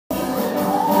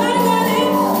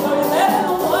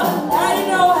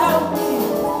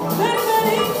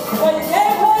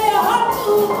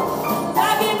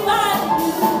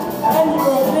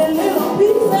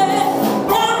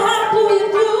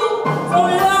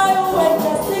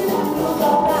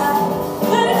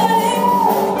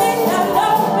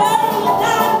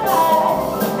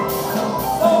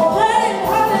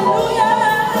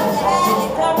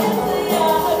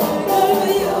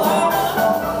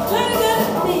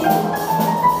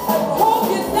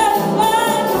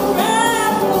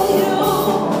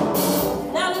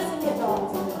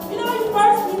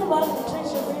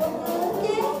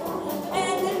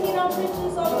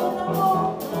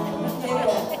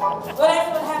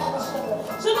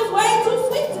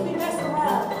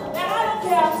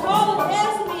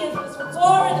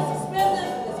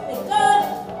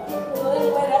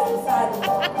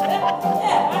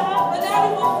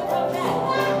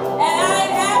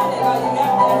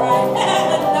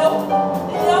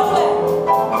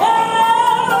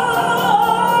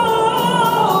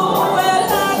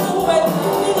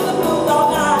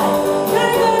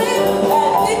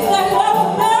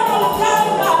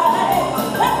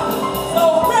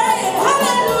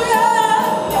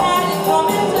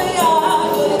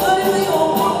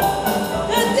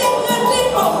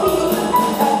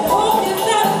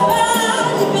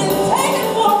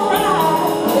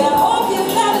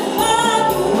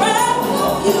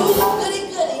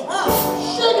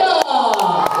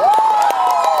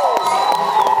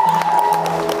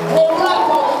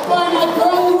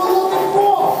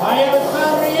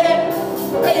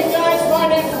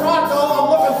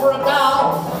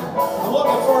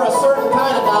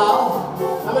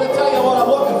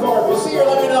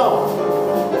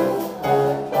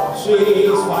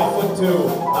2,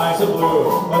 eyes of blue.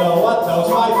 But oh, what those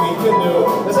 5 feet can do.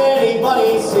 Does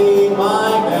anybody see my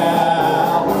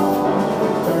gal?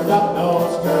 Turned up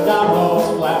nose, turned down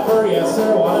nose, flapper, yes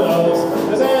sir, one of those.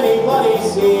 Does anybody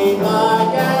see my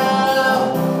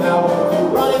gal? Now if you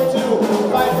run into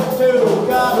 5'2",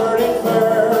 covered in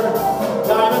fur,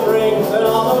 diamond rings and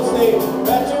all those things,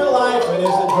 bet your life it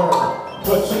isn't her.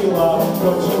 Could she love,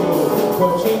 could she move,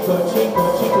 could she coo?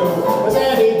 Does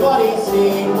anybody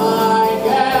see my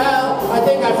gal? I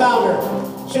think I found her.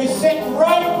 She's sitting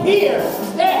right here.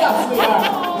 Stand up, sweetheart.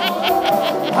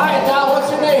 Hi, doll, what's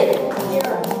your name?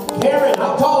 Karen. Karen,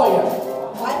 how tall are you?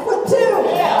 5'2".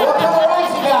 Yeah, what color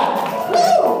eyes you got?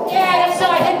 Blue. Yeah, that's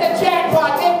how I hit the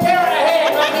jackpot. Give Karen a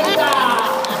hand, Manita.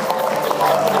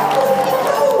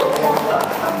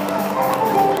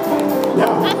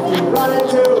 Now, you run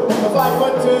into a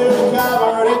 5'2",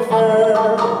 covered in fur,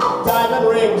 diamond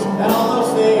rings and all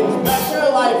those things. Bet your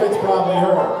life it's probably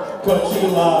her. Could she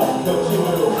love? Could she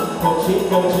move? Could she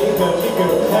coo?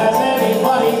 Has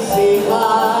anybody seen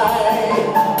my?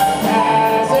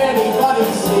 Has anybody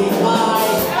seen my?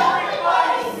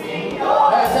 Everybody seen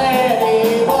yours. Has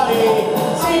anybody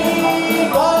seen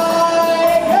my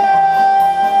girl?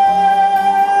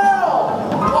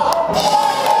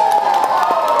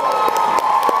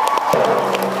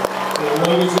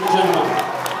 Ladies and gentlemen,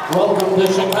 welcome to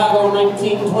Chicago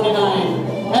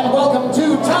 1929, and welcome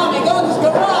to Tommy Guns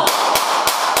Garage!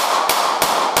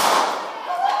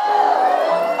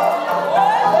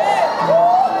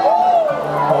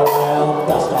 Oh well,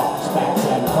 dust off spats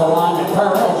and pull on your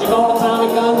pearls. You're going to Tommy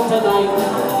Guns tonight.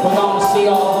 We're going to see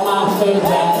all the monsters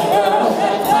and the girls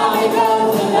at Tommy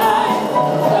Guns tonight.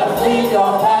 Gotta leave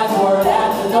your password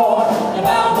at the door. You're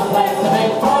bound to place to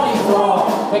make 20 draw.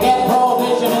 Forget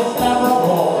prohibition, it's never a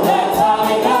war. That's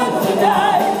Tommy Guns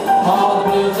tonight. All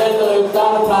the blues and the loops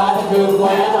gonna fly the coop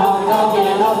when Honky Tonk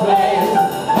Piano plays.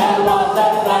 And once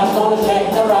that flash gonna shake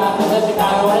the rock of the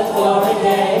Chicago in its glory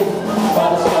days.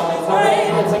 But it's coming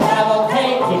parade, it's a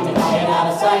cavalcade. Keep the shit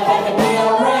out of sight, they can be a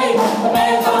raid. The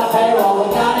man's on a payroll,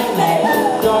 we got it made.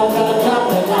 Joe's gonna jump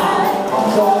tonight.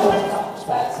 So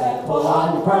spats and pull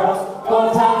on your pearls. Go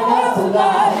to Tommy Guns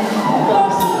tonight.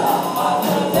 Gonna see all the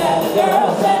monsters and the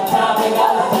girls at Tommy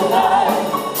Guns tonight.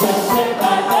 Just sit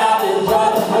right down and enjoy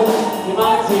the food. You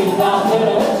might see the down to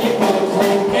the hoochie coo.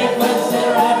 Sing kick with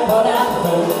cigarette and put out the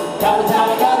food. Come to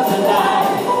Tommy Guns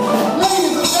tonight.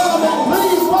 Ladies and gentlemen,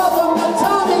 please welcome the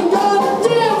Tommy Gun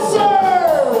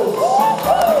Dancers!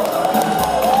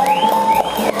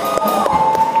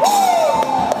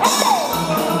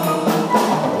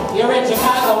 You're in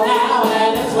Chicago now,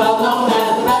 and it's well known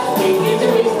as the best speakeasy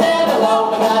to be stand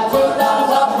alone. We got 2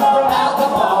 thumbs up from Al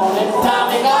Capone. It's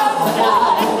Tommy Guns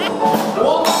tonight.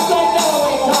 One more thing that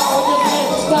we call, we just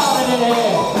get started in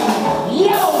here.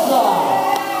 Yowza!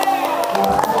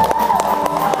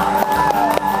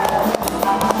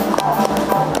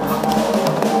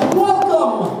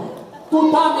 Welcome to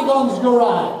Tommy Guns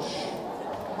Garage.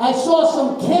 I saw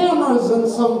some cameras and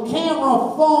some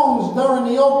camera phones during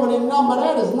the opening number.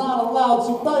 That is not allowed,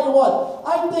 so tell you what,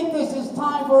 I think this is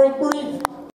time for a brief